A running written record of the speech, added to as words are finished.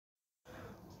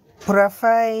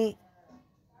PuraVive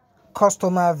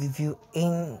customer review.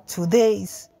 In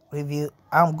today's review,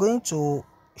 I'm going to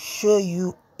show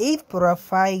you if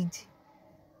PuraVive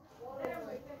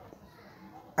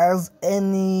has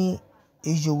any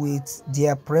issue with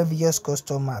their previous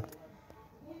customer.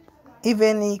 If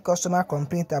any customer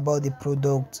complained about the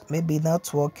product, maybe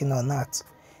not working or not.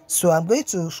 So I'm going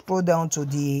to scroll down to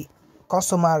the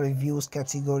customer reviews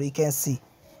category. You can see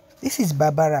this is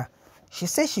Barbara. She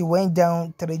said she went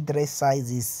down 3 dress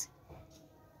sizes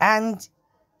and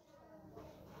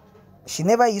she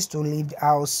never used to leave the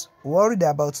house, worried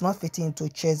about not fitting into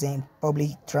chairs and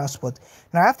public transport.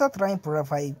 Now after trying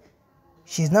PuraVive,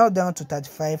 she's now down to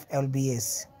 35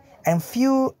 lbs and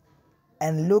feel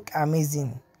and look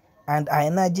amazing, and her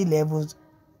energy levels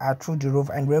are through the roof,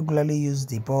 and regularly use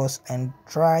the bus and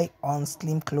try on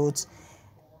slim clothes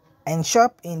and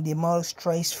shop in the mall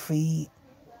stress-free,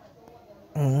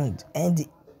 and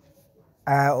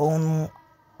our own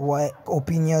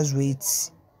opinions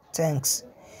with thanks.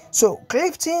 So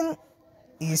Clifton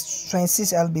is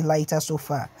 26 lb lighter so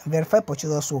far. Verified purchase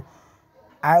also.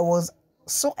 I was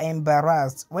so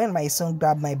embarrassed when my son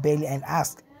grabbed my belly and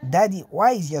asked, "Daddy,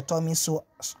 why is your tummy so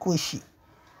squishy?"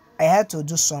 I had to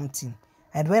do something,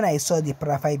 and when I saw the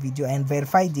PuraVive video and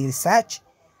verified the research,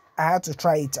 I had to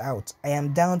try it out. I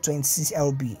am down 26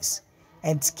 lbs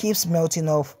and it keeps melting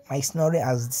off. My snoring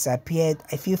has disappeared.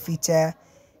 I feel fitter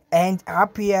and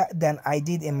happier than I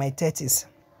did in my 30s.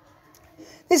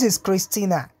 This is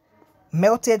Christina,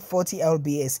 melted 40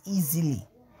 lbs easily.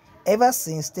 Ever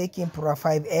since taking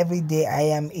PuraVive every day, I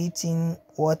am eating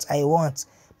what I want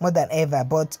more than ever,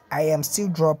 but I am still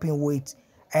dropping weight.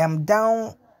 I am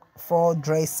down 4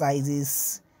 dress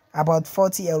sizes, about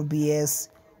 40 lbs.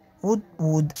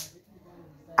 Would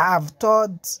have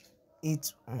thought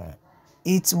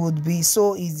it would be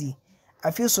so easy. I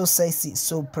feel so sexy,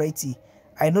 so pretty.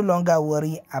 I no longer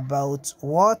worry about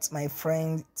what my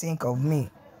friends think of me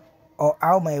or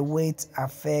how my weight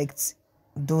affects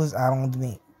those around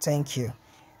me. Thank you.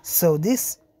 So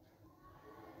these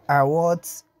are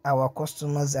what our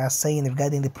customers are saying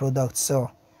regarding the product.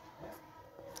 So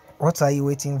what are you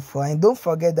waiting for? And don't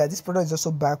forget that this product is also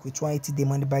back with 180-day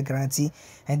money back guarantee,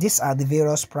 and these are the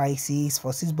various prices.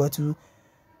 For 6 bottles,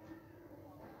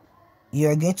 you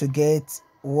are going to get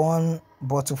 1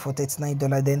 bottle for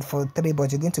 $39. Then for 3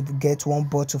 bottles, you're going to get 1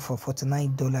 bottle for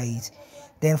 $49 each.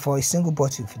 Then for a single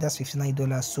bottle, that's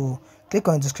 $59. So click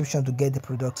on the description to get the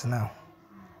product now.